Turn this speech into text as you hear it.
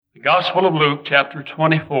The Gospel of Luke, chapter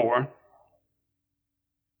 24.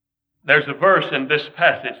 There's a verse in this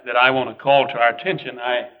passage that I want to call to our attention.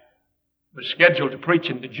 I was scheduled to preach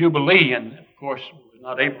in the Jubilee, and of course was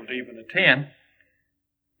not able to even attend.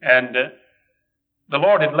 And the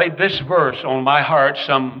Lord had laid this verse on my heart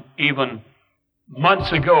some even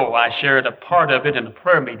months ago. I shared a part of it in a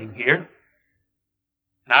prayer meeting here.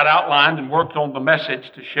 And I'd outlined and worked on the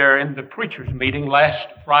message to share in the preacher's meeting last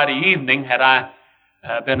Friday evening, had I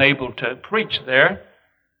been able to preach there.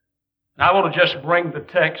 And I want to just bring the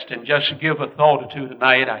text and just give a thought or two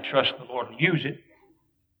tonight. I trust the Lord will use it.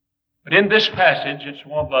 But in this passage, it's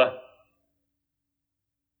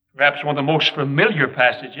perhaps one of the most familiar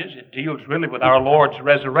passages. It deals really with our Lord's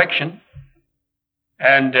resurrection.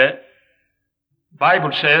 And the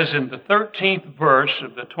Bible says in the 13th verse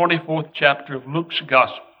of the 24th chapter of Luke's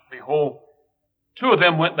Gospel, behold, two of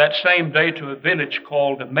them went that same day to a village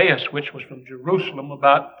called Emmaus, which was from Jerusalem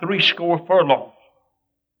about 80 furlongs,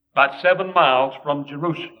 about 7 miles from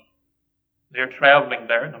Jerusalem. They're traveling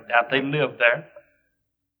there. No doubt they lived there.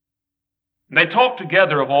 And they talked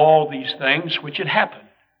together of all these things which had happened.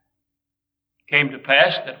 It came to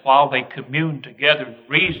pass that while they communed together and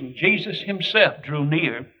reasoned, Jesus himself drew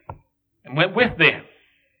near and went with them.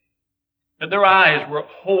 But their eyes were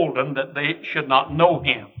holden that they should not know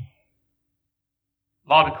him. A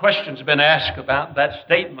lot of questions have been asked about that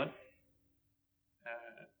statement.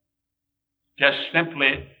 Just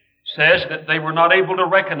simply says that they were not able to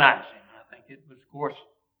recognize him. I think it was, of course,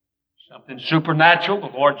 something supernatural.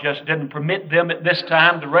 The Lord just didn't permit them at this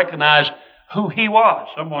time to recognize who he was.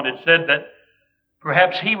 Someone had said that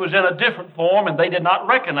perhaps he was in a different form and they did not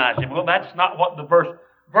recognize him. Well, that's not what the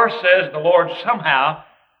verse says. The Lord somehow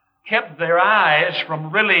kept their eyes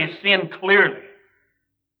from really seeing clearly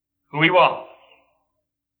who he was.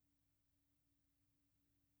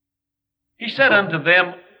 He said unto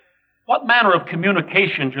them, what manner of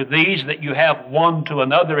communications are these that you have one to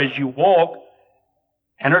another as you walk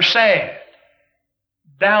and are sad,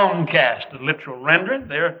 downcast, the literal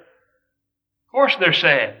rendering? Of course they're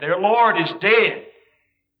sad. Their Lord is dead.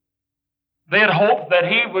 They had hoped that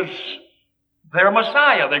he was their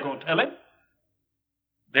Messiah, they're going to tell him.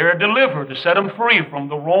 They're delivered to set them free from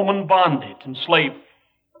the Roman bondage and slavery.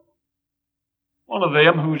 One of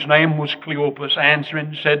them, whose name was Cleopas,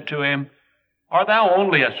 answering, said to him, art thou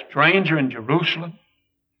only a stranger in Jerusalem?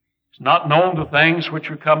 It's not known the things which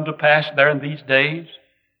are come to pass there in these days.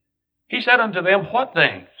 He said unto them, what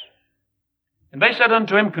things? And they said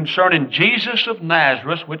unto him, concerning Jesus of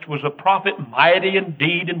Nazareth, which was a prophet mighty in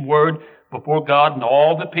deed and word before God and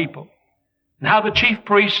all the people, and how the chief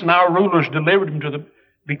priests and our rulers delivered him to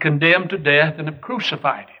be condemned to death and have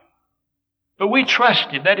crucified him. But we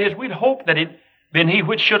trusted, that is, we'd hoped that it been he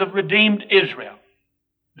which should have redeemed Israel.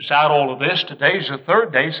 Beside all of this, today's the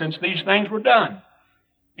third day since these things were done.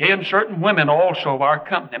 Yea, and certain women also of our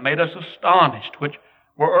company made us astonished, which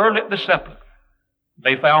were early at the sepulchre.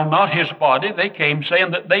 They found not his body. They came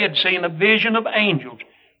saying that they had seen a vision of angels,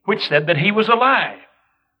 which said that he was alive.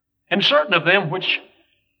 And certain of them which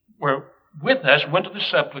were with us went to the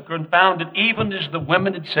sepulchre and found it even as the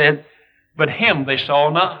women had said, but him they saw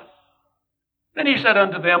not. Then he said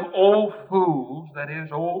unto them, O fools, that is,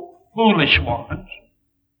 O foolish ones,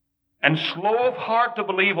 and slow of heart to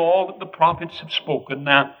believe all that the prophets have spoken.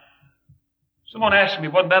 Now, someone asked me,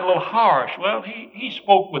 wasn't that a little harsh? Well, he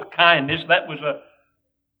spoke with kindness. That was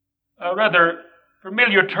a rather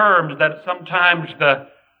familiar term that sometimes the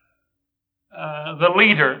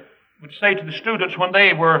leader would say to the students when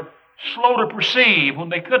they were slow to perceive, when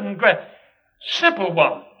they couldn't grasp. Simple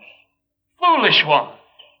ones, foolish ones,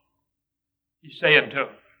 he's saying to them.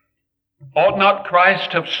 Ought not Christ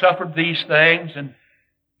to have suffered these things and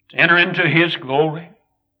to enter into his glory?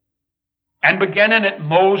 And beginning at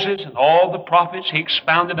Moses and all the prophets, he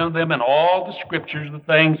expounded unto them in all the scriptures the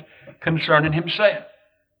things concerning himself.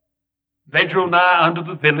 They drew nigh unto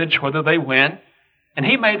the village whither they went, and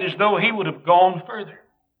he made as though he would have gone further.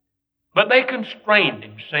 But they constrained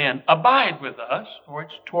him, saying, abide with us, for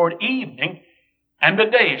it's toward evening, and the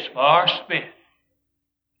day is far spent.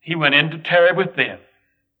 He went in to tarry with them.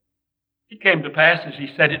 It came to pass, as he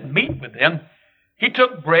sat at meat with them, he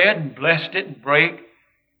took bread and blessed it and brake,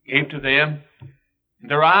 gave to them.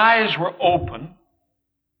 And their eyes were open,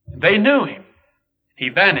 and they knew him. He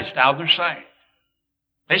vanished out of their sight.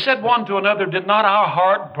 They said one to another, did not our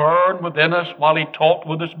heart burn within us while he talked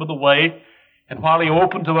with us by the way, and while he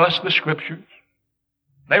opened to us the scriptures?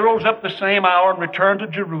 They rose up the same hour and returned to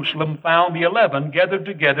Jerusalem, found the 11 gathered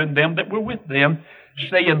together, and them that were with them,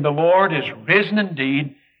 saying, the Lord is risen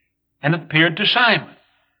indeed, and hath appeared to Simon.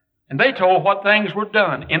 And they told what things were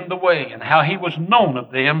done in the way and how he was known of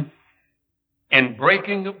them in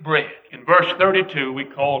breaking of bread. In verse 32, we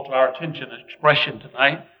call to our attention an expression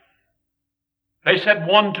tonight. They said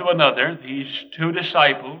one to another, these two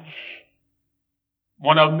disciples,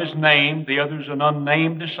 one of them is named, the other is an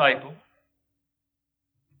unnamed disciple.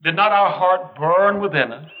 Did not our heart burn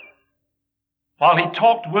within us while he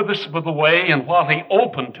talked with us by the way and while he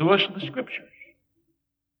opened to us the Scriptures?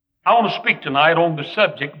 I want to speak tonight on the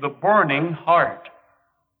subject, the burning heart.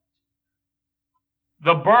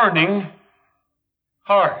 The burning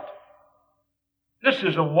heart. This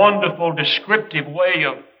is a wonderful descriptive way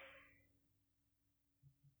of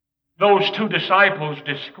those two disciples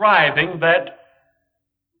describing that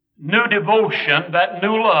new devotion, that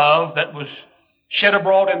new love that was shed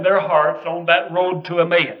abroad in their hearts on that road to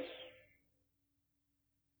Emmaus.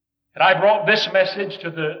 Had I brought this message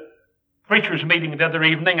to the preacher's meeting the other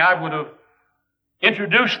evening, I would have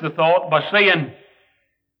introduced the thought by saying,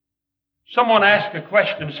 someone asked a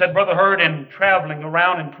question, said, Brother Hurd, in traveling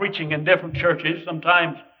around and preaching in different churches,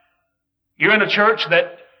 sometimes you're in a church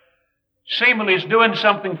that seemingly is doing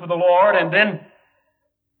something for the Lord, and then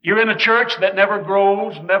you're in a church that never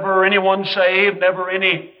grows, never anyone saved, never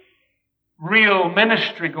any real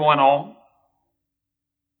ministry going on.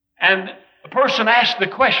 And a person asked the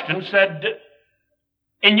question, said,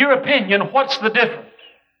 in your opinion, what's the difference?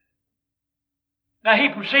 Now he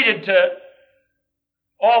proceeded to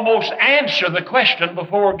almost answer the question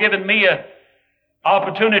before giving me an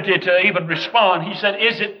opportunity to even respond. He said,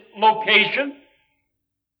 is it location?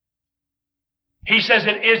 He says,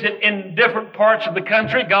 is it in different parts of the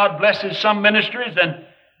country? God blesses some ministries and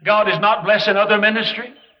God is not blessing other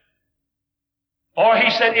ministries. Or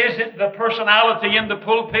he said, is it the personality in the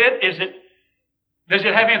pulpit? Does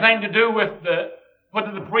it have anything to do with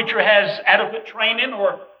whether the preacher has adequate training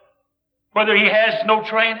or whether he has no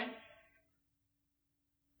training?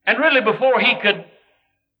 And really before I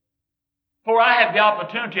had the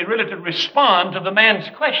opportunity really to respond to the man's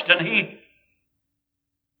question,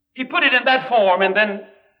 he put it in that form, and then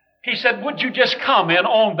he said, would you just comment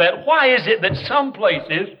on that? Why is it that some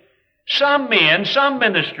places, some men, some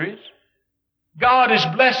ministries, God is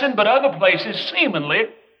blessing, but other places, seemingly,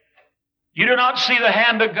 you do not see the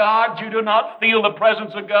hand of God, you do not feel the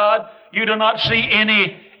presence of God, you do not see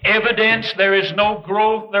any evidence, there is no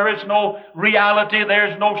growth, there is no reality, there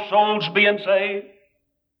is no souls being saved?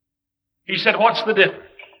 He said, what's the difference?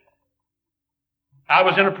 I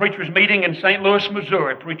was in a preacher's meeting in St. Louis,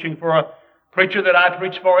 Missouri, preaching for a preacher that I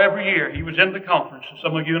preach for every year. He was in the conference.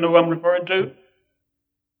 Some of you know who I'm referring to.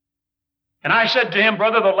 And I said to him,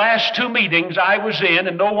 brother, the last two meetings I was in,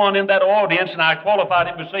 and no one in that audience, and I qualified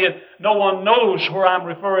it by saying no one knows where I'm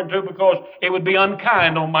referring to because it would be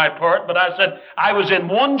unkind on my part. But I said, I was in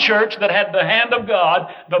one church that had the hand of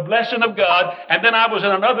God, the blessing of God, and then I was in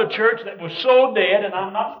another church that was so dead, and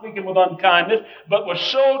I'm not speaking with unkindness, but was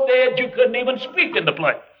so dead you couldn't even speak in the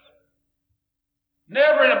place.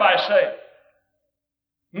 Never anybody saved.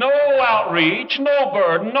 No outreach, no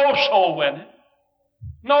burden, no soul winning.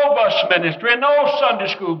 No bus ministry, no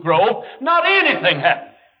Sunday school growth, not anything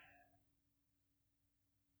happened.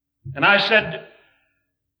 And I said,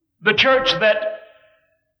 the church that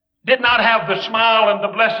did not have the smile and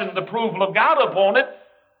the blessing and the approval of God upon it,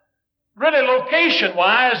 really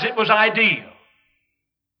location-wise, it was ideal.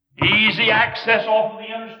 Easy access off of the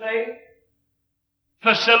interstate,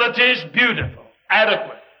 facilities beautiful,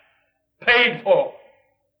 adequate, paid for,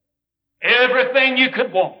 everything you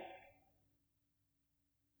could want.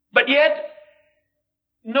 But yet,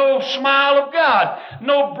 no smile of God,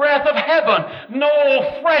 no breath of heaven,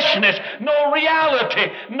 no freshness, no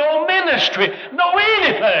reality, no ministry, no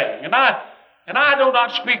anything. And I do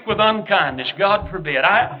not speak with unkindness, God forbid.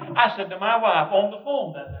 I said to my wife on the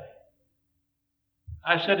phone that day,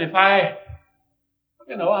 I said,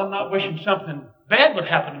 I'm not wishing something bad would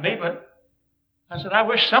happen to me, but I said, I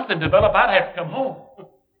wish something developed, I'd have to come home.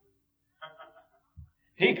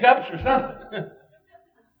 Hiccups or something.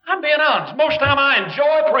 I'm being honest. Most of the time I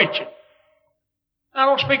enjoy preaching. I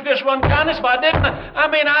don't speak this with unkindness, but I didn't.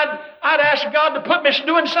 I'd ask God to put me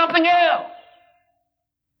doing something else.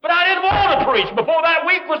 But I didn't want to preach. Before that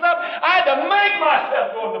week was up, I had to make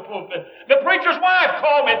myself go in the pulpit. The preacher's wife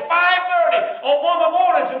called me at 5:30 on one of the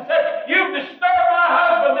mornings and said, you've disturbed my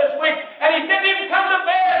husband this week, and he didn't even come to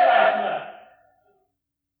bed last night.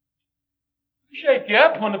 Shake you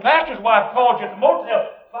up when the pastor's wife called you at the motel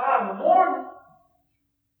at 5 in the morning.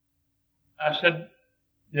 I said,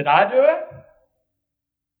 did I do it?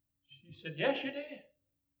 She said, yes, you did.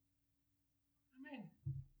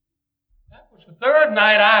 That was the third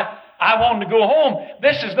night I wanted to go home.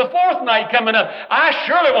 This is the fourth night coming up. I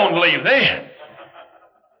surely won't leave then.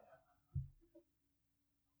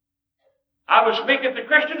 I was speaking at the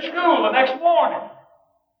Christian school the next morning.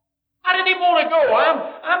 I didn't even want to go.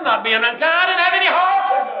 I'm not being unkind. I didn't have any heart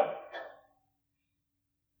to go.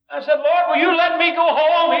 I said, Lord, will you let me go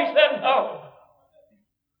home? He said, no.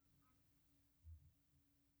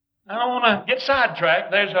 I don't want to get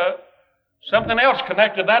sidetracked. There's something else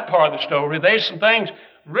connected to that part of the story. There's some things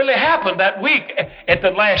really happened that week at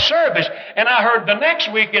the last service, and I heard the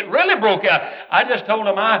next week it really broke out. I just told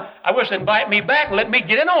him I wish they'd invite me back and let me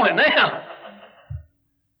get in on it now.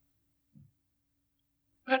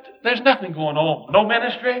 But there's nothing going on. No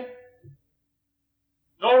ministry,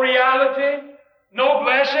 no reality, no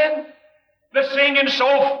blessing. The singing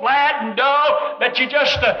so flat and dull that you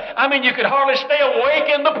just, you could hardly stay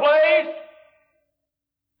awake in the place.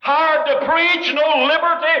 Hard to preach, no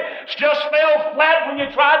liberty, just fell flat when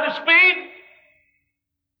you tried to speak.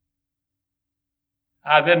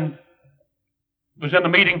 I then was in the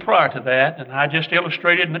meeting prior to that, and I just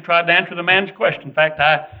illustrated and tried to answer the man's question. In fact,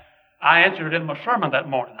 I answered it in my sermon that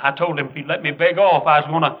morning. I told him if he'd let me beg off, I was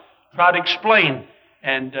going to try to explain,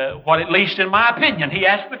 and what, at least in my opinion, he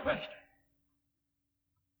asked the question.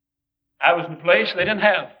 I was in a place they didn't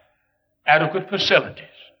have adequate facilities.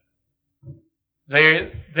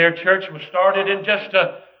 Their church was started in just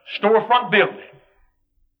a storefront building.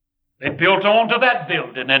 They built onto that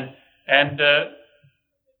building, and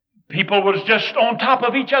people was just on top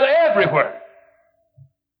of each other everywhere.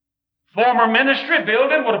 Former ministry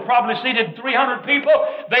building would have probably seated 300 people.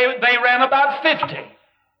 They ran about 50.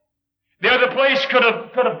 The other place could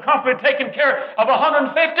have comfortably taken care of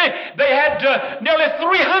 150. They had nearly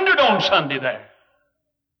 300 on Sunday there.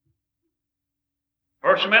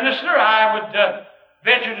 First minister, I would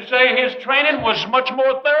venture to say his training was much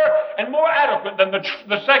more thorough and more adequate than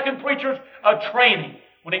the second preacher's training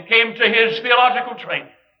when it came to his theological training.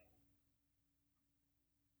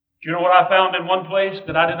 Do you know what I found in one place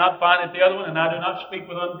that I did not find at the other one? And I do not speak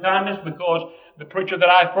with unkindness, because the preacher that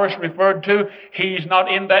I first referred to, he's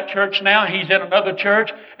not in that church now. He's in another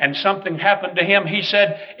church, and something happened to him. He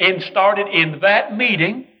said, started in that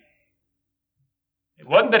meeting. It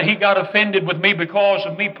wasn't that he got offended with me because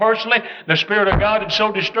of me personally. The Spirit of God had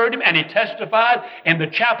so disturbed him, and he testified in the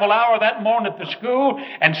chapel hour that morning at the school,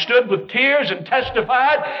 and stood with tears and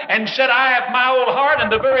testified and said, I have my old heart,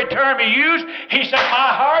 and the very term he used, he said, my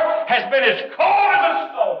heart has been as cold as a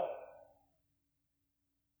stone.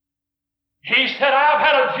 He said, I've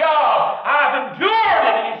had a job, I've endured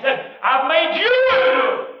it, and he said, I've made you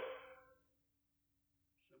endure it.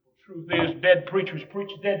 The truth is, dead preachers preach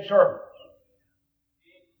dead sermons.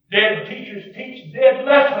 Dead teachers teach dead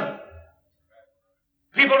lessons.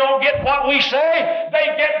 People don't get what we say, they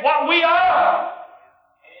get what we are.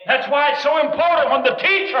 That's why it's so important when the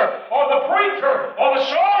teacher or the preacher or the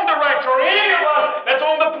song director or any of us that's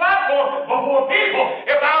on the platform before people,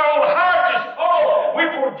 if our own heart is full, we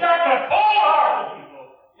project a cold heart to people.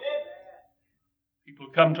 People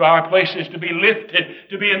come to our places to be lifted,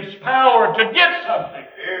 to be inspired, to get something.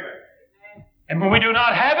 And when we do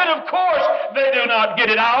not have it, of course, they do not get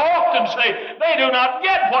it. I often say, they do not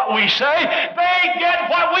get what we say, they get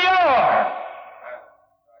what we are.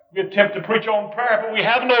 We attempt to preach on prayer, but we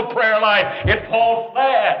have no prayer life. It falls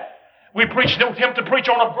flat. We attempt to preach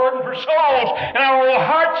on a burden for souls, and our own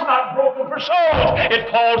heart's not broken for souls. It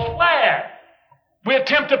falls flat. We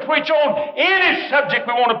attempt to preach on any subject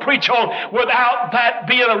we want to preach on without that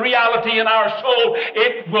being a reality in our soul.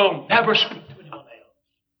 It will never speak.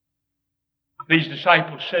 These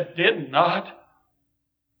disciples said, did not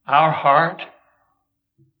our heart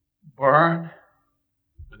burn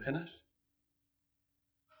within us?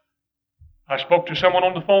 I spoke to someone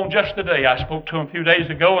on the phone just today. I spoke to him a few days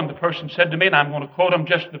ago, and the person said to me, and I'm going to quote him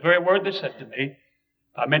just the very word they said to me.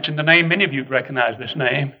 I mentioned the name. Many of you recognize this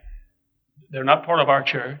name. They're not part of our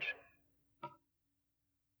church.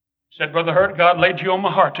 Said, Brother Hurt, God laid you on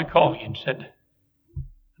my heart to call you, and said,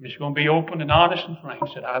 I'm just going to be open and honest and frank.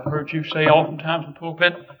 Said, I've heard you say oftentimes in the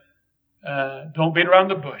pulpit, don't beat around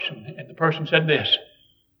the bush. And the person said this.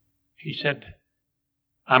 He said,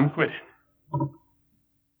 I'm quitting.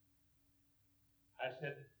 I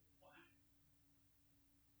said,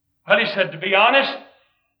 well, he said, to be honest,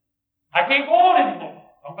 I can't go on anymore.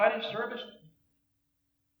 Nobody's service.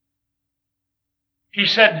 He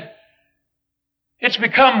said, it's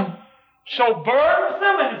become so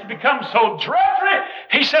burdensome and it's become so drudgery.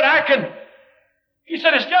 He said,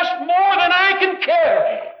 it's just more than I can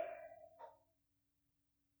carry.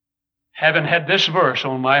 Having had this verse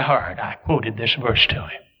on my heart, I quoted this verse to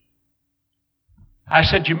him. I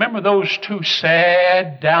said, you remember those two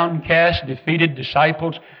sad, downcast, defeated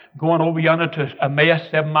disciples going over yonder to Emmaus,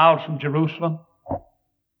 7 miles from Jerusalem?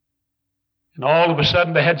 And all of a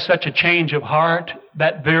sudden they had such a change of heart.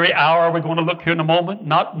 That very hour we're going to look here in a moment,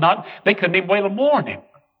 they couldn't even wait till morning.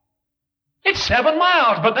 It's 7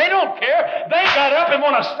 miles, but they don't care. They got up and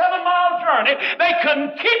went a 7-mile journey. They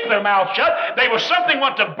couldn't keep their mouth shut. There was something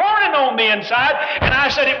went to burning on the inside. And I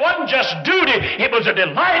said it wasn't just duty, it was a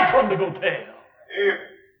delight for them to go tell.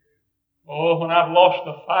 Oh, when I've lost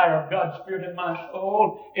the fire of God's Spirit in my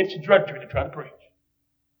soul, it's drudgery to try to preach.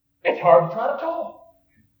 It's hard to try to talk.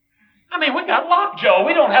 I mean, we got lockjaw.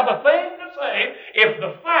 We don't have a thing to say if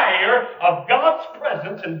the fire of God's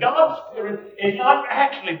presence and God's Spirit is not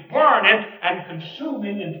actually burning and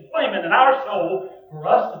consuming and flaming in our soul for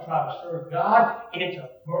us to try to serve God. It's a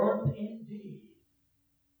burden indeed.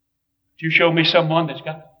 But you show me someone that's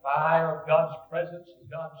got the fire of God's presence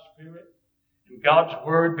and God's Spirit and God's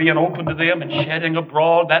Word being open to them and shedding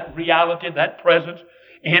abroad that reality, that presence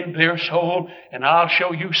in their soul, and I'll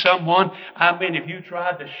show you someone, I mean, if you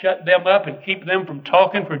tried to shut them up and keep them from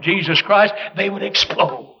talking for Jesus Christ, they would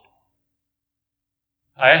explode.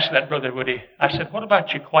 I asked that brother Woody, I said, what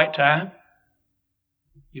about your quiet time?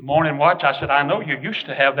 Your morning watch? I said, I know you used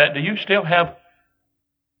to have that. Do you still have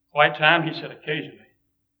quiet time? He said, occasionally.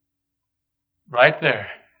 Right there,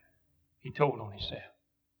 he told on himself.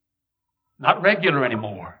 Not regular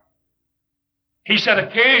anymore. He said,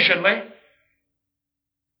 occasionally.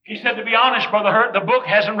 He said, to be honest, Brother Hurt, the book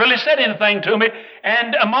hasn't really said anything to me.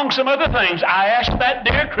 And among some other things, I asked that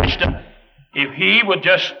dear Christian if he would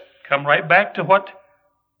just come right back to what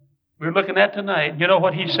we're looking at tonight. You know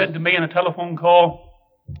what he said to me in a telephone call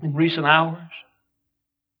in recent hours?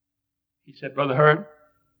 He said, Brother Hurt,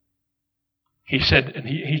 he said, and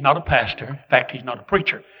he's not a pastor. In fact, he's not a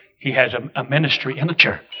preacher. He has a ministry in the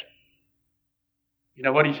church. You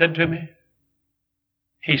know what he said to me?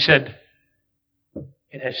 He said,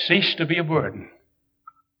 it has ceased to be a burden.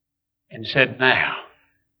 And said, now,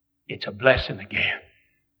 it's a blessing again.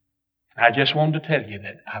 And I just wanted to tell you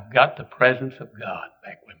that I've got the presence of God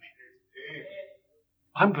back with me.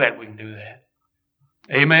 I'm glad we can do that.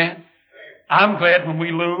 Amen. I'm glad when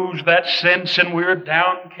we lose that sense and we're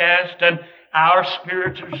downcast and our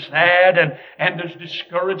spirits are sad and there's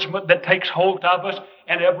discouragement that takes hold of us,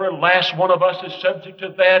 and every last one of us is subject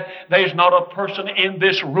to that. There's not a person in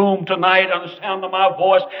this room tonight on the sound of my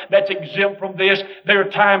voice that's exempt from this. There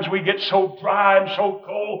are times we get so dry and so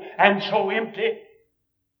cold and so empty.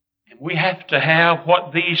 And we have to have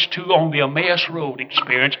what these two on the Emmaus Road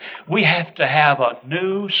experienced. We have to have a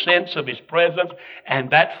new sense of His presence and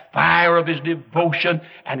that fire of His devotion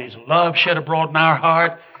and His love shed abroad in our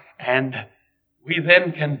heart. And we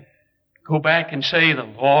then can go back and say, the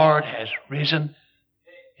Lord has risen,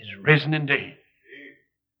 is risen indeed.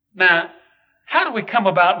 Now, how do we come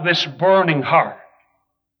about this burning heart?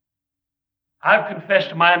 I've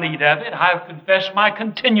confessed my need of it. I've confessed my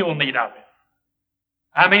continual need of it.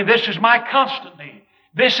 I mean, this is my constant need.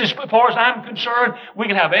 This is, as far as I'm concerned, we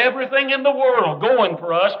can have everything in the world going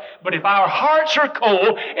for us, but if our hearts are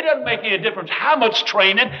cold, it doesn't make any difference how much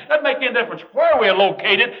training, doesn't make any difference where we're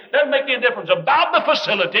located, doesn't make any difference about the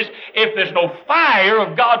facilities. If there's no fire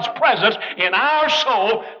of God's presence in our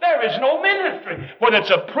soul, there is no ministry, whether it's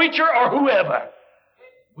a preacher or whoever.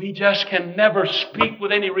 We just can never speak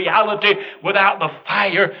with any reality without the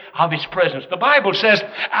fire of His presence. The Bible says,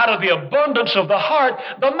 out of the abundance of the heart,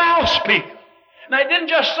 the mouth speaks. Now, it didn't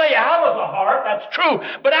just say out of the heart, that's true,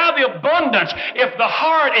 but out of the abundance. If the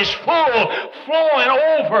heart is full, flowing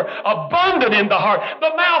over, abundant in the heart, the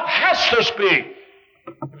mouth has to speak.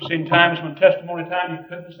 You've seen times when testimony time you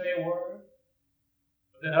couldn't say a word.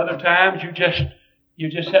 But then other times you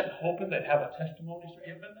just sat hoping they'd have a testimony to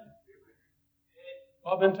give them.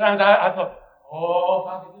 Well, then times I thought, oh, if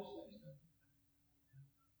I could just say something.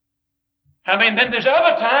 I mean, then there's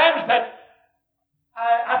other times that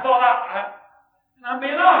I thought I'm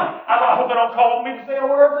being honest. I hope they don't call me to say a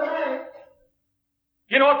word tonight.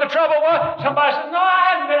 You know what the trouble was? Somebody said, no, I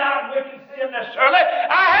hadn't been out and wicked sin necessarily.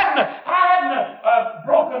 I hadn't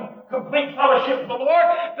broken complete fellowship with the Lord.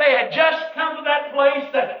 They had just come to that place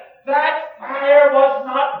that fire was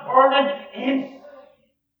not burning inside.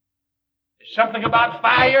 There's something about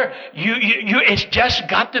fire. It's just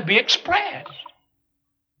got to be expressed.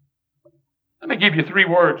 Let me give you 3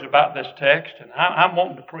 words about this text, and I'm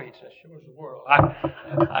wanting to preach. That sure as the world.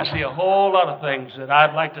 I see a whole lot of things that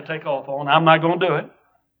I'd like to take off on. I'm not going to do it.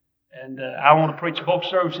 And I want to preach both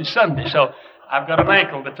services Sunday, so I've got an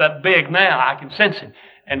ankle that's that big now. I can sense it.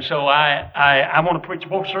 And so I want to preach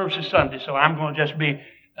both services Sunday, so I'm going to just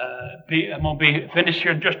I'm going to be finished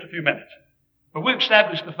here in just a few minutes. But we've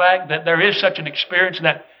established the fact that there is such an experience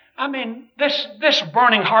that, this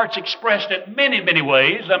burning heart's expressed in many, many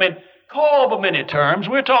ways. Called by many terms.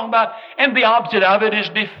 We're talking about, and the opposite of it is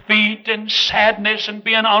defeat and sadness and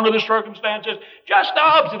being under the circumstances. Just the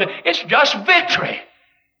opposite. It's just victory.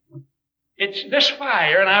 It's this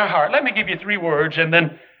fire in our heart. Let me give you 3 words and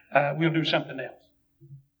then we'll do something else.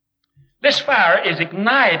 This fire is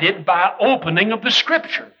ignited by opening of the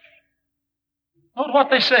Scriptures. Note what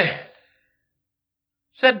they said.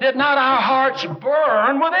 Said, did not our hearts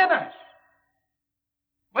burn within us?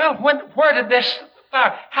 Well, where did this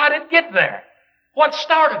fire, how did it get there? What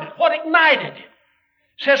started it? What ignited it?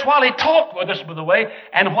 Says, while he talked with us, by the way,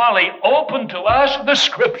 and while he opened to us the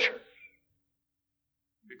Scriptures.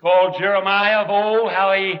 We call Jeremiah of old,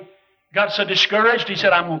 how he got so discouraged, he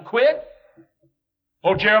said, I'm going to quit.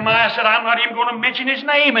 Oh, Jeremiah said, I'm not even going to mention his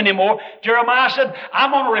name anymore. Jeremiah said,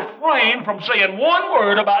 I'm going to refrain from saying one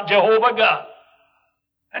word about Jehovah God.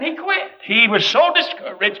 And he quit. He was so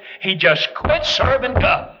discouraged, he just quit serving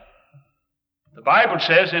God. The Bible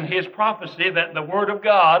says in his prophecy that the Word of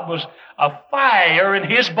God was a fire in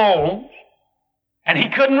his bones, and he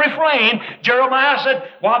couldn't refrain. Jeremiah said,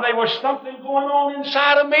 while there was something going on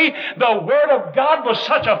inside of me, the Word of God was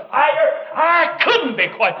such a fire, I couldn't be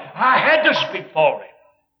quiet. I had to speak for it.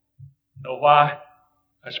 You know why?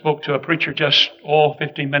 I spoke to a preacher just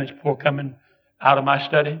 15 minutes before coming out of my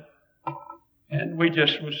study. And we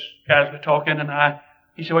just was casually talking, and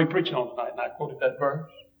he said, what are you preaching on tonight? And I quoted that verse.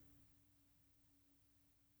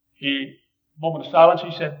 Moment of silence,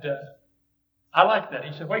 he said, I like that.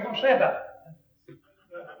 He said, what are you going to say about it?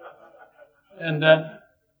 And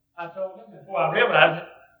I told him, before I realized it,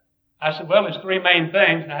 I said, well, there's 3 main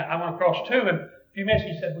things, and I went across 2, and a few minutes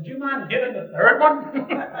he said, would you mind giving the 3rd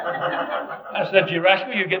one? I said, you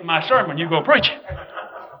rascal, you get my sermon, you go preach it.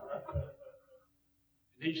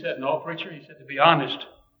 He said, no, preacher. He said, to be honest,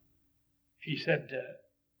 he said,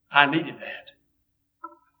 I needed that.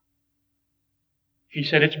 He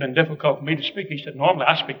said, it's been difficult for me to speak. He said, normally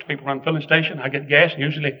I speak to people around the filling station. I get gas and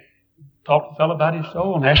usually talk to the fellow about his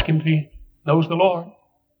soul and ask him if he knows the Lord.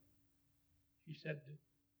 He said,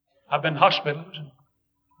 I've been in hospitals. And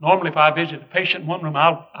normally if I visit a patient in one room,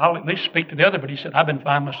 I'll at least speak to the other. But he said, I've been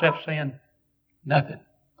finding myself saying nothing.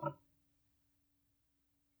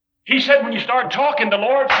 He said, when you start talking, the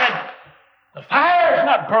Lord said, the fire's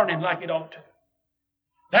not burning like it ought to.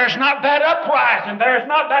 There's not that uprising. There's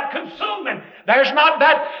not that consuming. There's not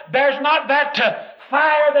that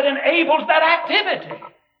fire that enables that activity.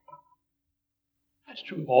 That's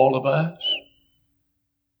true of all of us.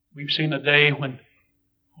 We've seen a day when,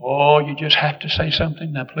 you just have to say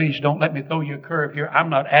something. Now, please don't let me throw you a curve here. I'm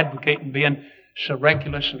not advocating being so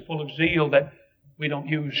reckless and full of zeal that we don't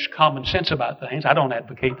use common sense about things. I don't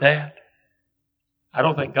advocate that. I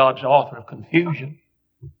don't think God's the author of confusion.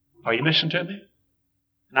 Are you listening to me?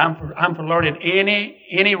 And I'm for learning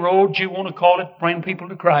any road you want to call it, bring people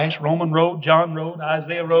to Christ. Roman road, John road,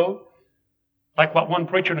 Isaiah road. Like what one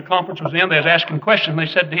preacher in a conference was in, they was asking questions. They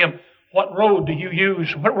said to him, what road do you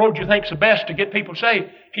use? What road do you think is the best to get people saved?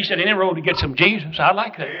 He said, any road to get some Jesus. I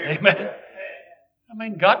like that.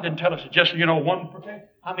 Amen. God didn't tell us just, one particular.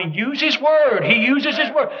 Use His Word. He uses His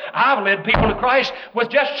Word. I've led people to Christ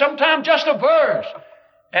with sometimes just a verse.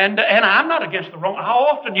 And I'm not against the wrong.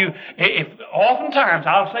 Oftentimes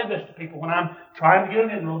I'll say this to people when I'm trying to get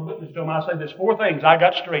an inroad witness to them. I'll say there's 4 things I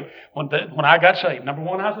got straight when I got saved. Number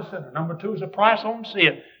 1, I was a sinner. Number 2 is the price on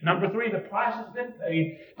sin. Number 3, the price has been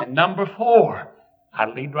paid. And number 4, I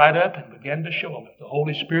lead right up and begin to show them if the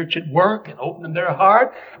Holy Spirit should work and opening their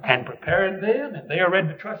heart and preparing them, and they are ready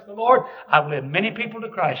to trust the Lord. I've led many people to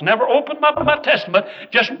Christ. Never opened up my testament.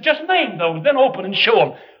 Just name those, then open and show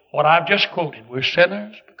them what I've just quoted. We're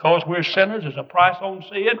sinners. Because we're sinners, there's a price on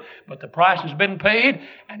sin, but the price has been paid,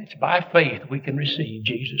 and it's by faith we can receive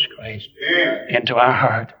Jesus Christ into our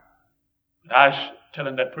heart. I was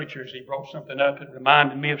telling that preacher as he brought something up, it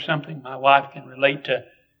reminded me of something. My wife can relate to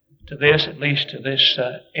this, at least to this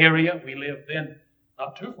area. We lived then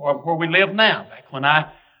not too far from where we live now. Back when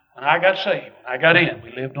I got saved, when I got in,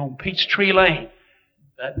 we lived on Peachtree Lane.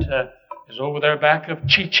 That is over there back of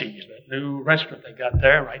Chi-Chi's, that new restaurant they got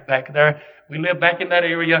there, right back there. We lived back in that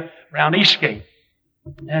area around Eastgate.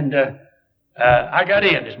 And I got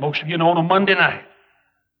in, as most of you know, on a Monday night.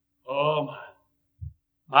 Oh,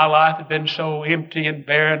 my life had been so empty and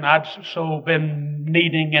barren. I'd so been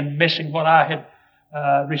needing and missing what I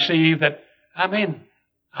had received that, I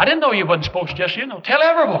didn't know you wasn't supposed to just, tell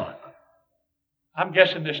everyone. I'm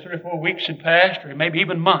guessing this 3 or 4 weeks had passed, or maybe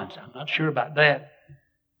even months. I'm not sure about that.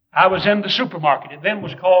 I was in the supermarket. It then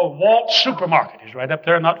was called Walt's Supermarket. It's right up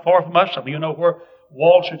there, not far from us. Some of you know where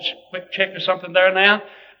Walt's Quick Check or something there now,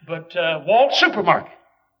 but Walt's Supermarket.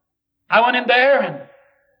 I went in there, and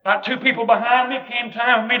about 2 people behind me came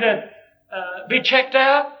time for me to be checked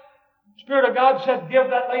out. The Spirit of God said, give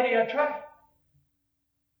that lady a tract.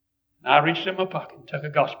 And I reached in my pocket and took a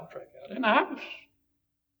gospel tract out. And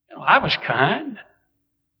I was kind,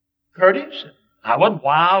 courteous. I wasn't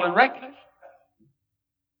wild and reckless.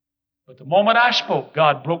 But the moment I spoke,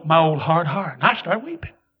 God broke my old hard heart, and I started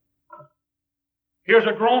weeping. Here's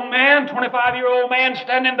a grown man, 25-year-old man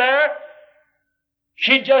standing there.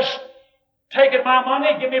 She just taken my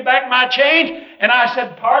money, give me back my change. And I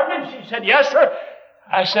said, pardon me? She said, yes, sir.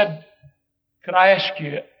 I said, could I ask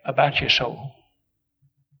you about your soul?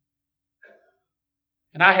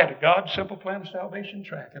 And I had a God's Simple Plan of Salvation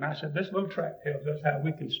tract. And I said, this little tract tells us how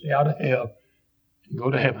we can stay out of hell and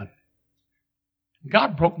go to heaven. And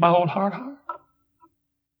God broke my old hard heart.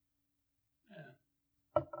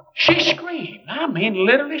 She screamed. I mean,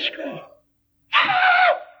 literally screamed.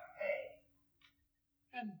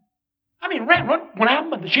 And I mean,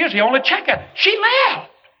 when she was the only checker, she left.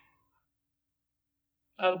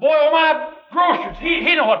 The boy on my groceries, he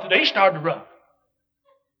didn't know what to do. He started to run.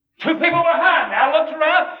 2 people behind me. I looked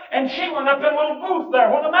around, and she went up in a little booth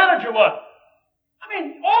there where the manager was. I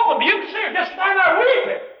mean, all of them, you can see her just standing there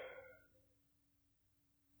weeping.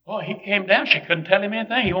 Boy, he came down. She couldn't tell him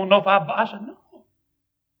anything. He won't know if I said, no.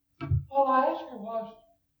 All I asked her was,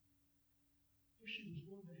 if she was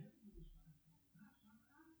going to heaven.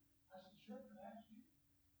 I said, sure, can I ask you?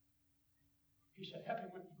 He said, help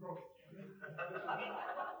him with the groceries.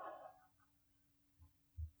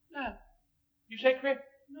 Now, you say, Chris,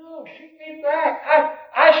 no, she came back.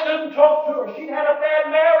 I stood and talked to her. She had a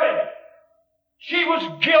bad marriage. She was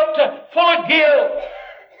full of guilt.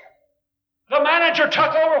 The manager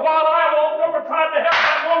took over while I walked over trying to help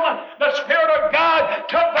that woman. The Spirit of God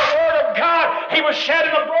took the Word of God. He was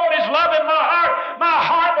shedding abroad His love in my heart. My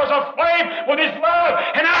heart was aflame with His love.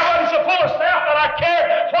 And I wasn't so full of self that I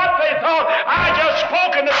cared what they thought. I just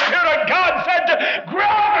spoke, and the Spirit of God said to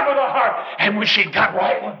grab her with the heart. And when she got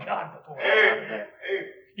right with God before her.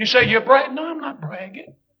 You say you're bragging? No, I'm not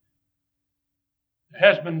bragging. There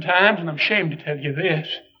has been times, and I'm ashamed to tell you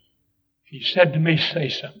this, He said to me, say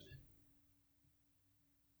something.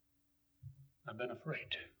 I've been afraid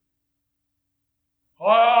to. Oh,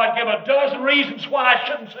 I'd give a dozen reasons why I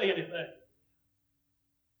shouldn't say anything.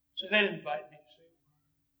 So they didn't invite me to say it.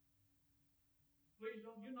 Please,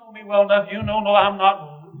 don't you know me well enough? You know, no, I'm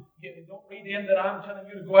not. Don't read in that I'm telling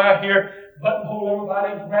you to go out here, buttonhole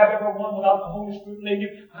everybody, and grab everyone without the Holy Spirit leading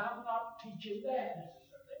you. I'm not teaching that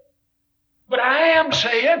necessarily. But I am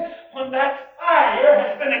saying, when that fire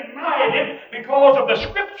has been ignited because of the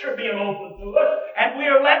Scripture being opened to us, and we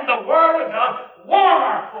are letting the Word of God warm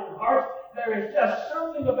our cold hearts, there is just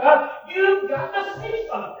something about, you've got to see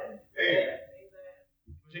something. Amen.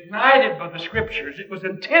 It was ignited by the Scriptures. It was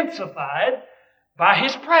intensified by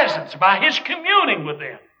His presence, by His communing with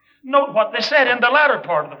them. Note what they said in the latter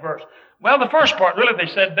part of the verse. Well, the first part, really,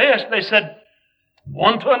 they said this. They said,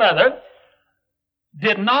 one to another,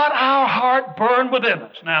 did not our heart burn within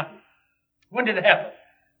us? Now, when did it happen?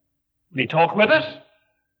 When He talked with us,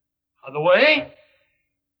 by the way,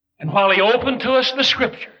 and while He opened to us the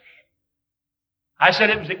Scriptures. I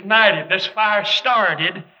said it was ignited. This fire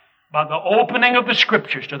started by the opening of the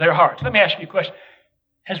Scriptures to their hearts. Let me ask you a question.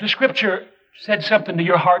 Has the Scripture said something to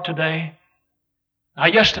your heart today?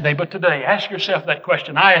 Not yesterday, but today. Ask yourself that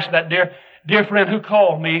question. I asked that dear friend who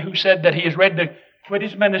called me, who said that he is ready to quit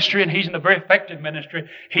his ministry, and he's in a very effective ministry.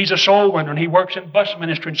 He's a soul winner, and he works in bus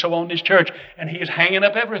ministry and so on in his church, and he is hanging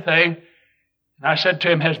up everything. And I said to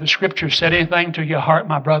him, has the Scripture said anything to your heart,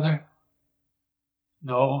 my brother?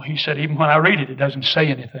 No. He said, even when I read it, it doesn't say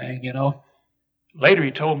anything, you know. Later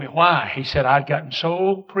he told me why. He said, I'd gotten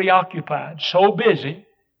so preoccupied, so busy,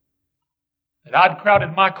 that I'd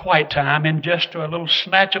crowded my quiet time in just a little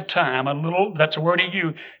snatch of time, that's a word he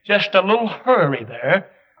used, just a little hurry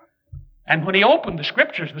there. And when he opened the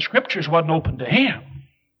Scriptures wasn't open to him.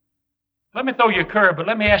 Let me throw you a curve, but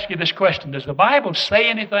let me ask you this question. Does the Bible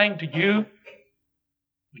say anything to you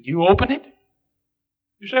when you open it?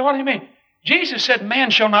 You say, what do you mean? Jesus said,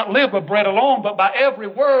 man shall not live by bread alone, but by every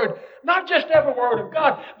word, not just every word of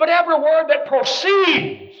God, but every word that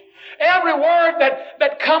proceeds. Every word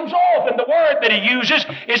that comes off, and the word that he uses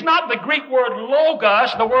is not the Greek word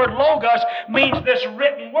logos. The word logos means this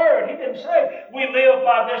written word. He didn't say we live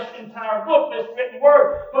by this entire book, this written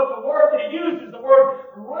word. But the word that he uses, the word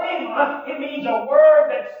rhema, it means a word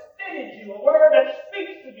that fitted you, a word that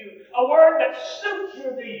speaks to you, a word that suits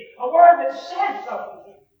your need, a word that says something to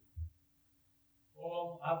you.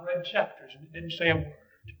 Oh, I've read chapters and it didn't say a word.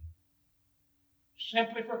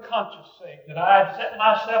 simply for conscience sake, that I had set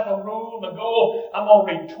myself a rule and a goal. I'm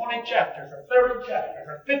going to read 20 chapters or 30 chapters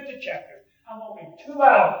or 50 chapters. I'm going to read 2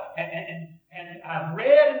 hours. And I've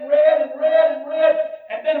read and read and read and read.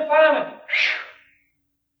 And then finally,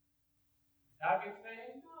 I get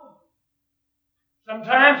saved. No.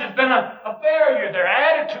 Sometimes it's been a barrier, their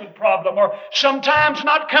attitude problem, or sometimes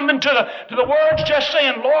not coming to the words, just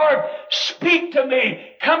saying, Lord, speak to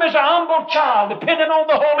me. Come as a humble child, depending on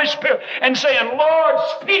the Holy Spirit, and saying, Lord,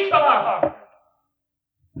 speak to my heart.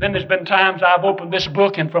 Then there's been times I've opened this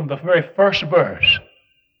book, and from the very first verse,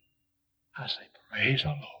 I say, praise the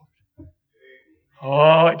Lord.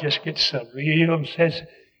 Oh, it just gets so real and says,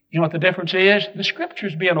 you know what the difference is? The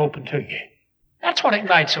Scripture's being open to you. That's what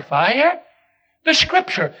ignites a fire. The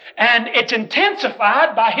Scripture. And it's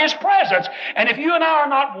intensified by His presence. And if you and I are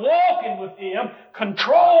not walking with Him,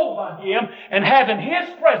 controlled by Him, and having His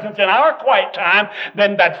presence in our quiet time,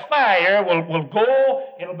 then that fire will go,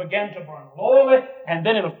 it'll begin to burn lowly, and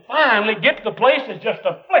then it'll finally get to the place that's just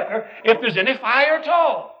a flicker if there's any fire at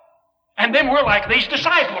all. And then we're like these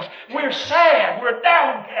disciples. We're sad. We're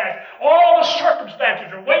downcast. All the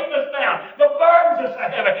circumstances are weighting us down. The burdens are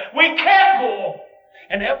so heavy. We can't go on.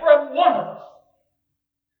 And every one of us,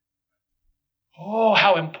 oh,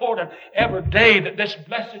 how important every day that this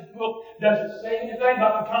blessed book doesn't say anything.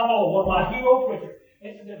 Dr. Tom Malone, one of my hero preachers,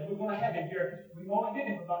 incidentally, we're going to have him here. We're going to get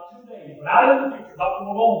him for about 2 days. But out in the future, Dr.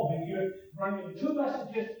 Malone will be here bringing 2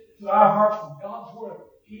 messages to our hearts from God's Word.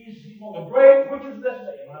 He's one of the great preachers of this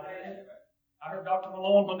day, my man. I heard Dr.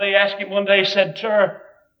 Malone, when they asked him one day, said, Sir,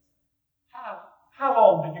 how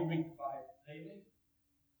long did you read the Bible daily?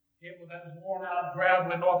 It was that worn-out,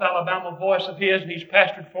 gravelly North Alabama voice of his, and he's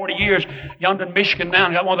pastored 40 years yonder in Michigan now,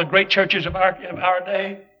 and got one of the great churches of our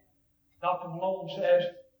day. Dr. Malone says,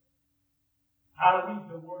 I read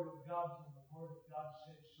the Word of God, and the Word of God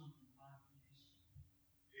says something like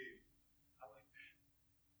this. I like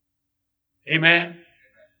that. Amen.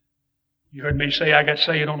 You heard me say I got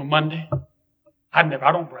saved on a Monday. I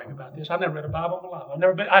don't brag about this. I've never read a Bible in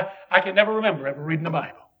my life. I can never remember ever reading the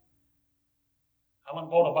Bible. I went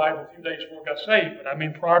and bought a Bible a few days before I got saved,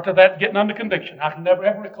 but prior to that, getting under conviction, I can never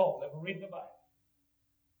ever recall ever reading the Bible.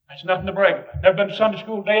 That's nothing to brag about. Never been to Sunday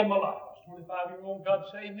school day in my life. I was 25-year-old, God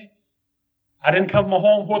saved me. I didn't come from a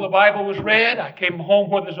home where the Bible was read. I came from a home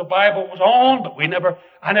where the Bible was on, but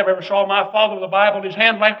I never ever saw my father with a Bible in his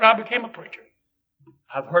hand after I became a preacher.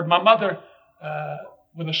 I've heard my mother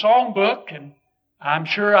with a songbook, and I'm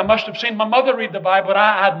sure I must have seen my mother read the Bible, but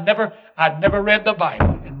I'd never read the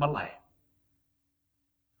Bible in my life.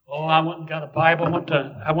 Oh, I went and got a Bible.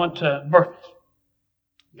 I went to Murphy's.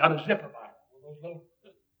 Got a zipper Bible.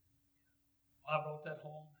 I brought that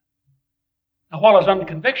home. Now, while I was under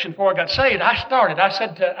conviction before I got saved, I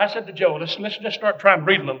said to Joe, let's just start trying to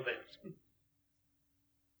read a little bit.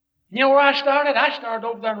 You know where I started? I started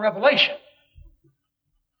over there in Revelation.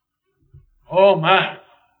 Oh, my.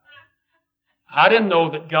 I didn't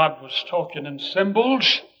know that God was talking in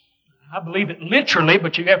symbols. I believe it literally,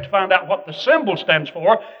 but you have to find out what the symbol stands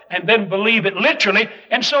for and then believe it literally.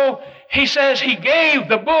 And so he says he gave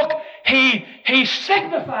the book, he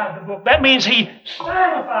signified the book. That means he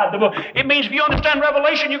signified the book. It means if you understand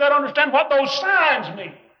Revelation, you've got to understand what those signs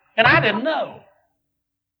mean. And I didn't know.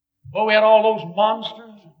 Well, we had all those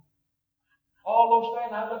monsters, all those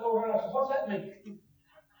things. I looked over and I said, what's that mean?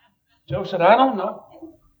 Joe said, I don't know.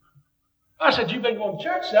 I said, you've been going to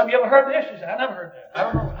church, Sam. You ever heard this? She said, I never heard that. I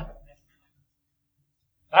don't know.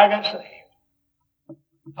 I got saved.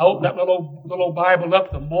 I opened that little Bible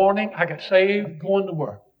up the morning. I got saved going to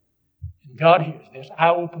work. And God hears this. I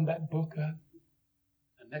opened that book up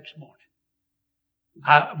the next morning.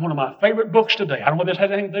 One of my favorite books today. I don't know if this has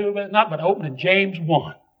anything to do with it or not, but I opened in James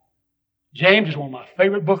 1. James is one of my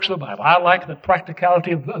favorite books of the Bible. I like the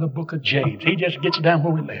practicality of the book of James. He just gets down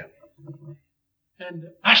where we live. And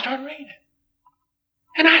I started reading.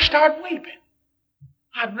 And I started weeping.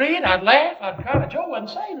 I'd read, I'd laugh, I'd cry. Joe wasn't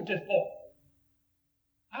saved at this point.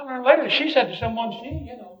 I learned later that she said to someone, she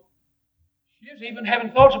was even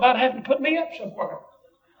having thoughts about having to put me up somewhere.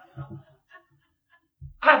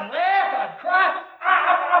 I'd laugh, I'd cry.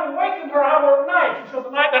 I would wake her hour of night. So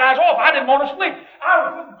the night that I was off, I didn't want to sleep.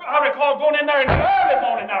 I recall going in there in the early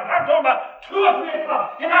morning hours. I'm talking about 2 or 3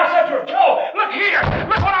 o'clock. And I said to her, Joe, look here.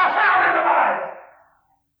 Look what I found in the Bible.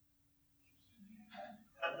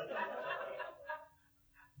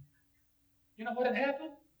 You know what had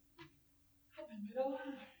happened? I've been made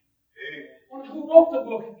alive. One who wrote the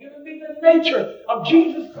book and given me the nature of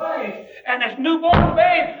Jesus Christ. And as newborn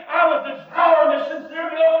babe, I was devouring the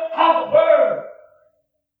sincere milk of the Word.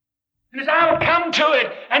 And as I would come to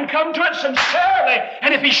it and come to it sincerely,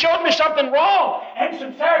 and if he showed me something wrong, and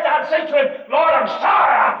sincerity, I'd say to him, Lord, I'm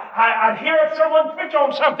sorry. I'd hear someone preach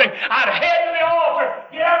on something. I'd head to the altar,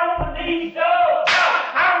 get out on the knees, God,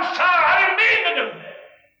 I'm sorry. I didn't mean to do that.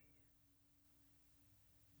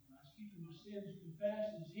 And I speak of my sins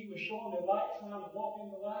confessed as he was showing me light, trying to walk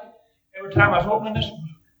in the light. Every time I was opening this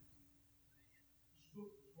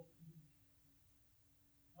book,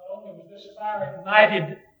 not only was this fire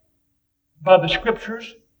ignited by the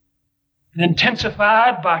Scriptures and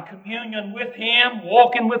intensified by communion with Him,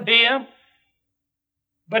 walking with Him,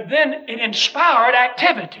 but then it inspired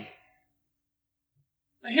activity.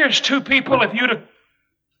 Now here's two people, if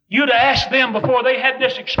you'd asked them before they had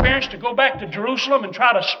this experience to go back to Jerusalem and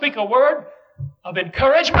try to speak a word of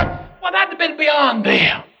encouragement, well, that'd have been beyond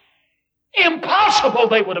them. Impossible,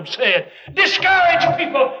 they would have said. Discouraged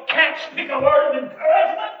people can't speak a word of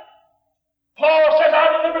encouragement. Paul says,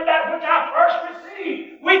 I delivered that which I first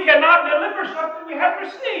received. We cannot deliver something we have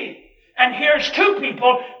received. And here's two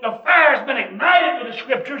people. The fire's been ignited with the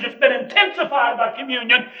Scriptures. It's been intensified by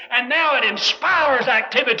communion. And now it inspires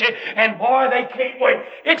activity. And boy, they can't wait.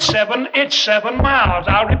 It's 7 miles.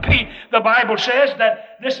 I'll repeat. The Bible says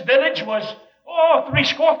that this village was,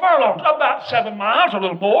 60 furlongs. About 7 miles, a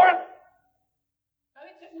little more. And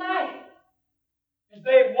it's at night. As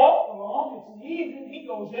they walk along, it's an evening, he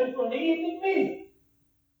goes in for an evening meal.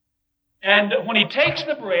 And when he takes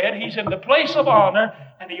the bread, he's in the place of honor,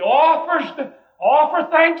 and he offers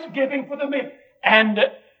thanksgiving for the meal. And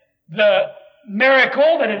the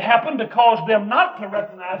miracle that had happened to cause them not to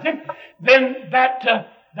recognize him, then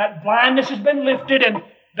that blindness has been lifted, and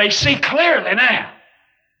they see clearly now.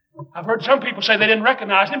 I've heard some people say they didn't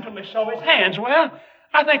recognize him until they saw his hands. Well,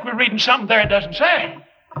 I think we're reading something there it doesn't say.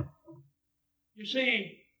 You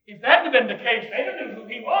see, if that had been the case, they didn't know who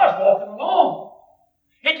he was walking along.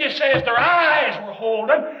 It just says their eyes were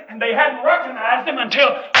holding, and they hadn't recognized him until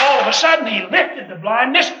all of a sudden he lifted the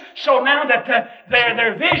blindness. So now that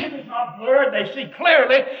their vision is not blurred, they see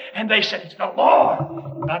clearly, and they said, it's the Lord.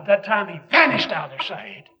 About that time, he vanished out of their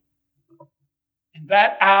sight. In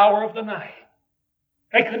that hour of the night,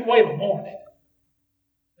 they couldn't wait till morning.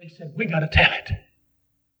 They said, we got to tell it.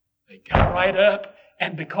 They got right up.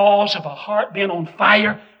 And because of a heart being on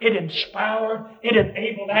fire, it inspired, it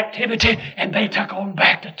enabled activity, and they took on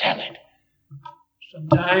back to tell it.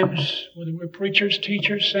 Sometimes, whether we're preachers,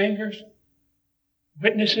 teachers, singers,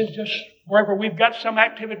 witnesses, just wherever we've got some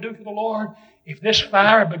activity to do for the Lord, if this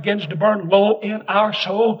fire begins to burn low in our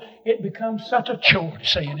soul, it becomes such a chore to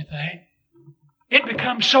say anything. It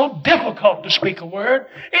becomes so difficult to speak a word.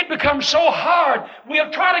 It becomes so hard.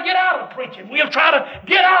 We'll try to get out of preaching. We'll try to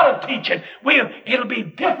get out of teaching. It'll be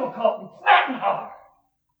difficult and flat and hard.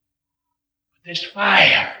 But this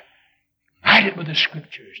fire, ignited with the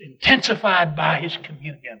Scriptures, intensified by His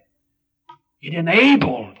communion, it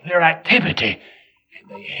enabled their activity.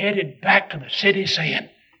 And they headed back to the city saying,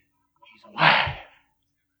 He's alive.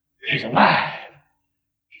 He's alive.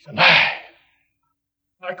 He's alive.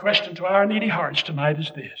 My question to our needy hearts tonight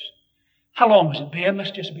is this. How long has it been?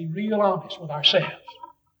 Let's just be real honest with ourselves.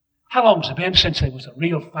 How long has it been since there was a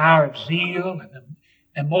real fire of zeal and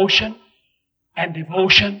emotion and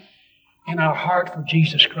devotion in our heart for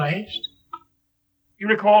Jesus Christ? You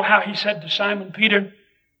recall how he said to Simon Peter,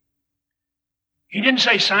 he didn't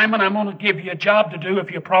say, Simon, I'm going to give you a job to do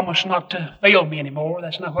if you promise not to fail me anymore.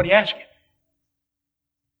 That's not what he asked him.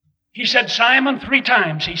 He said, Simon, 3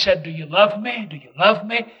 times. He said, do you love me? Do you love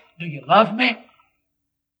me? Do you love me?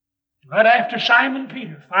 Right after Simon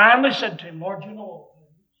Peter finally said to him, Lord, you know all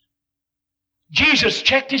things. Jesus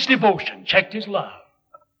checked his devotion, checked his love.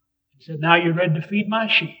 He said, now you're ready to feed my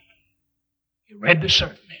sheep. You're ready to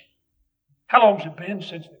serve me. How long has it been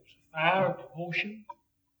since there was a fire of devotion,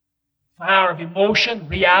 fire of emotion,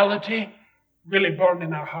 reality, really burning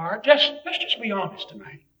in our heart? Let's just be honest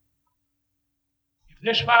tonight. If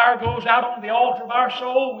this fire goes out on the altar of our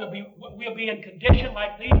soul, we'll be in condition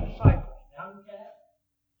like these disciples. Downcast,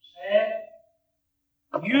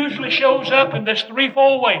 sad. Usually shows up in this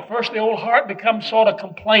threefold way. First, the old heart becomes sort of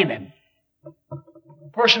complaining. The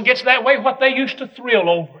person gets that way, what they used to thrill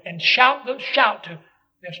over and shout to,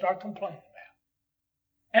 they'll start complaining about.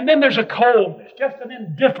 And then there's a coldness, just an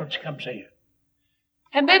indifference comes in.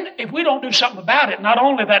 And then if we don't do something about it, not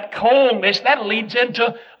only that coldness, that leads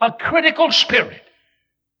into a critical spirit.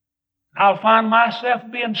 I'll find myself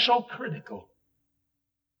being so critical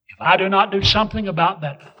if I do not do something about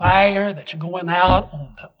that fire that's going out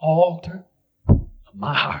on the altar of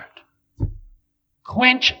my heart.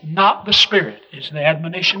 Quench not the Spirit is the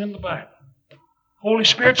admonition in the Bible. Holy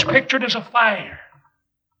Spirit's pictured as a fire.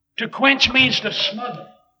 To quench means to smother,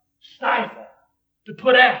 stifle, to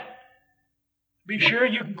put out. Be sure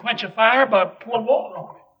you can quench a fire by pouring water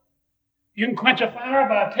on it. You can quench a fire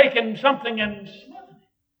by taking something and smothering it.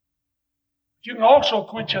 You can also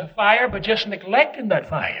quench a fire by just neglecting that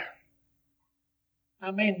fire. I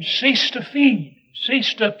mean, cease to feed,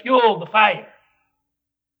 cease to fuel the fire.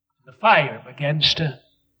 The fire begins to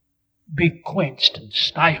be quenched and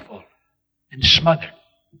stifled and smothered.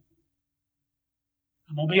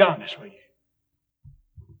 I'm going to be honest with you.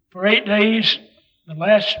 For 8 days, the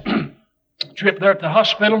last trip there at the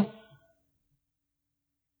hospital,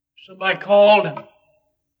 somebody called and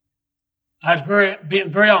I was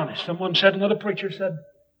being very honest. Someone said, another preacher said,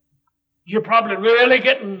 you're probably really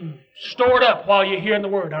getting stored up while you're hearing the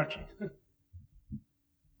word, aren't you?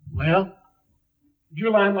 Well,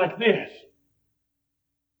 you're lying like this,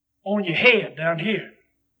 on your head down here.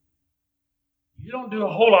 You don't do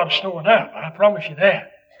a whole lot of storing up, I promise you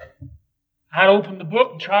that. I'd open the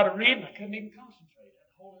book and try to read, and I couldn't even concentrate.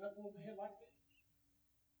 I'd hold it up over my head like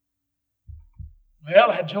this.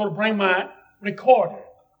 Well, I had Joe to bring my recorder.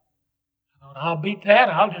 I thought, I'll beat that.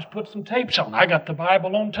 I'll just put some tapes on. I got the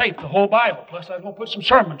Bible on tape, the whole Bible. Plus, I was going to put some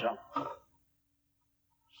sermons on.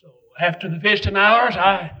 So after the visiting hours,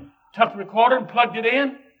 I took the recorder and plugged it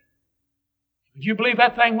in. Would you believe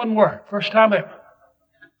that thing wouldn't work? First time ever.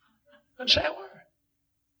 Couldn't say a word.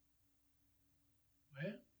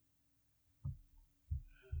 Well,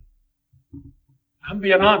 I'm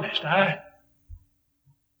being honest. I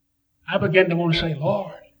began to want to say,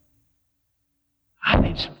 Lord, I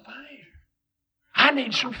need some fire. I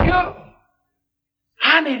need some fuel.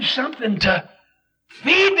 I need something to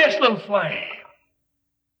feed this little flame.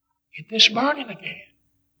 Get this burning again.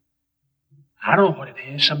 I don't know what it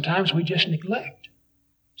is. Sometimes we just neglect.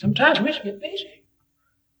 Sometimes we just get busy.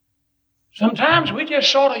 Sometimes we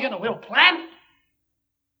just sort of, we'll plan it.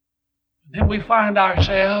 And then we find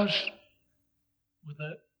ourselves with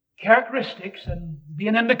the characteristics and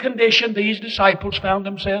being in the condition these disciples found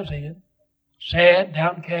themselves in. Sad,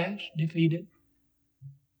 downcast, defeated.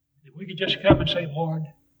 If we could just come and say, Lord,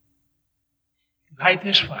 light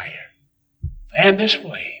this fire, fan this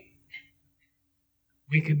flame,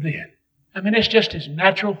 we could then. I mean, it's just as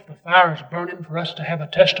natural if the fire is burning for us to have a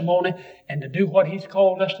testimony and to do what He's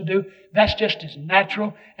called us to do. That's just as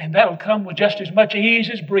natural, and that'll come with just as much ease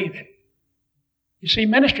as breathing. You see,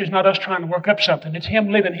 ministry is not us trying to work up something. It's Him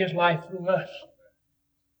living His life through us.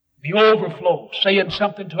 The overflow, saying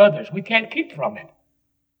something to others. We can't keep from it.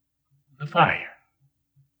 The fire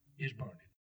is burning.